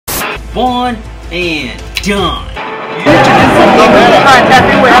One and done.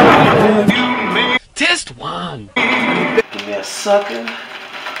 Test one. Give me a sucker.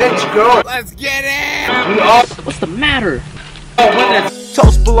 Let's go. Let's get it. What's the matter?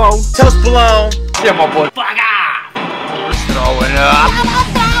 Toast balloon. Toast balloon. Yeah, my boy. Fuck off! Throwing up.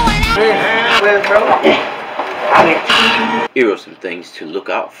 Here are some things to look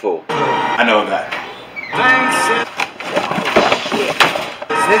out for. I know that.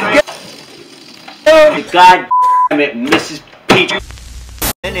 God damn it, Mrs. Peach.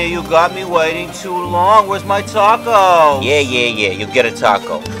 And here you got me waiting too long. Where's my taco? Yeah, you'll get a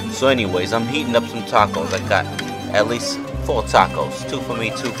taco. So anyways, I'm heating up some tacos. I got at least 4 tacos. 2 for me,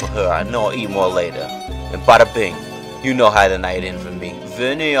 2 for her. I know I'll eat more later. And bada bing, you know how the night in for me.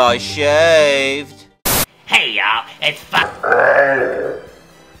 Vinny, I shaved. Hey y'all, it's Fuck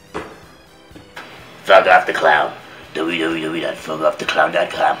Off the Clown.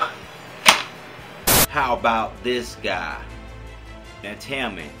 www.fuckofftheclown.com. How about this guy? Now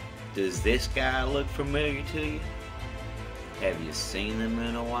tell me, does this guy look familiar to you? Have you seen them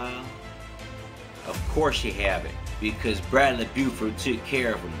in a while? Of course you haven't, because Bradley Buford took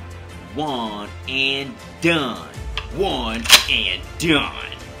care of him. One and done. One and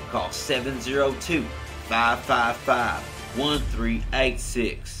done. Call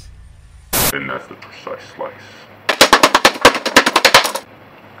 702-555-1386. And that's the precise slice.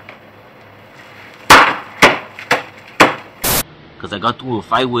 Cause I got through a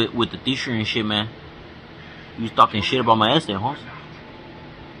fight with the teacher and shit, man. He was talking shit about my essay, huh?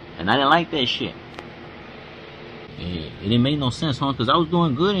 And I didn't like that shit. It didn't make no sense, huh? Cause I was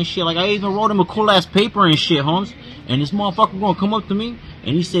doing good and shit. Like I even wrote him a cool ass paper and shit, Holmes. And this motherfucker gonna come up to me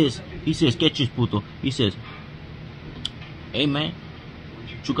and he says, "Que chis puto?" He says, "Hey man,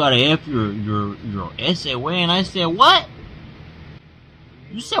 you gotta F your essay way." And I said, "What?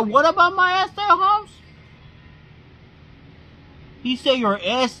 You said what about my essay, Holmes?" He said, "Your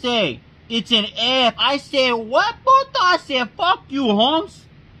essay, it's an F." I said, "What, puto?" I said, "Fuck you, Holmes."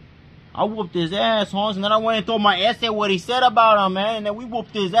 I whooped his ass, Holmes, and then I went and told my essay what he said about him, man, and then we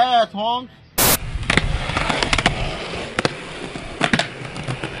whooped his ass, Holmes.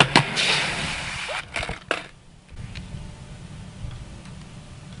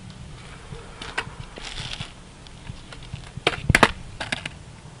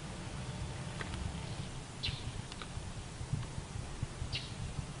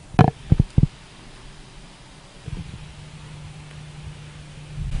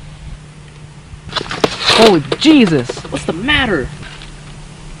 Holy Jesus! What's the matter?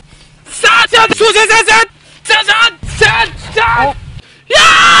 Stop! Oh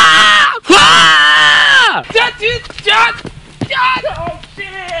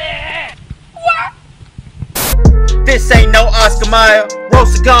shit! What? This ain't no Oscar Mayer.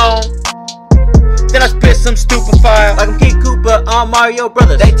 Roast gone. Then I spit some stupid fire. Like I'm King Cooper on Mario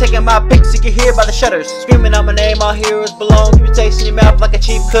Brothers. They taking my pics, you can hear by the shutters. Screaming out my name, all heroes belong. Keep your taste in your mouth like a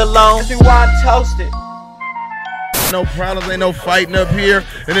cheap cologne. That's why I'm toasted. No problems, ain't no fighting up here.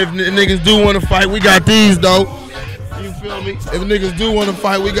 And if niggas do want to fight, we got these though. You feel me? If niggas do want to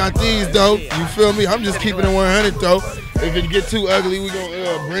fight, we got these though. You feel me? I'm just keeping it 100 though. If it get too ugly, we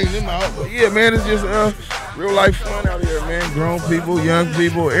gonna bring them out. But yeah, man, it's just real life fun out here, man. Grown people, young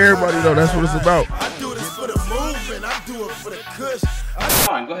people, everybody though. That's what it's about. I do this for the movement. I do it for the kush.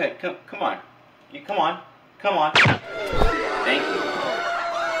 Come on, go ahead. Come on. You come on. Come on. Thank you.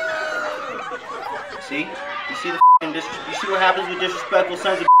 See? You see the you see what happens with disrespectful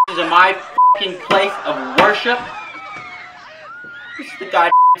sons of bitches in my fucking place of worship? This is the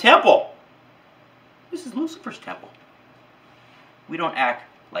goddamn temple. This is Lucifer's temple. We don't act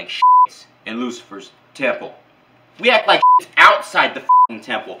like shits in Lucifer's temple. We act like shits outside the fucking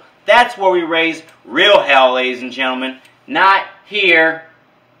temple. That's where we raise real hell, ladies and gentlemen. Not here.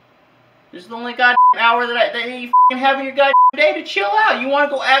 This is the only goddamn hour that you fucking have in your goddamn day to chill out. You want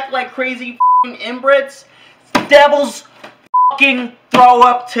to go act like crazy fucking inbreds? Devils fucking throw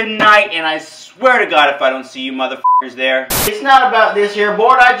up tonight, and I swear to God if I don't see you motherfuckers there. It's not about this here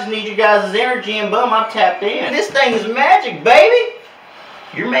board, I just need you guys' energy and boom, I'm tapped in. This thing is magic, baby.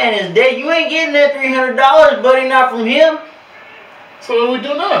 Your man is dead. You ain't getting that $300, buddy, not from him. So what we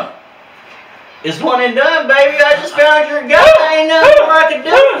do now? It's one and done, baby. I just found your gun. Ain't nothing more I can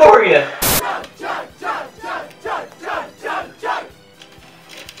do for you.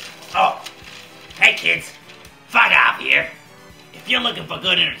 Oh, hey kids. Fuck off here. If you're looking for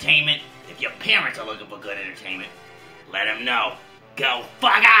good entertainment, if your parents are looking for good entertainment, let them know. Go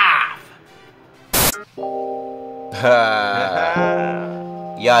fuck off!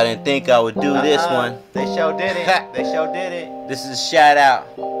 Y'all didn't think I would do this one. They sure did it. They sure did it. This is a shout out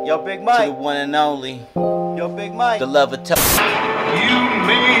Yo, Big to Mike. the one and only, Yo, Big Mike. the lover. Bitch,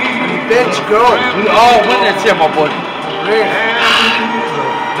 girl, we all winners here, my boy.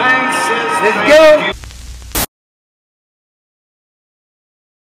 Let's go.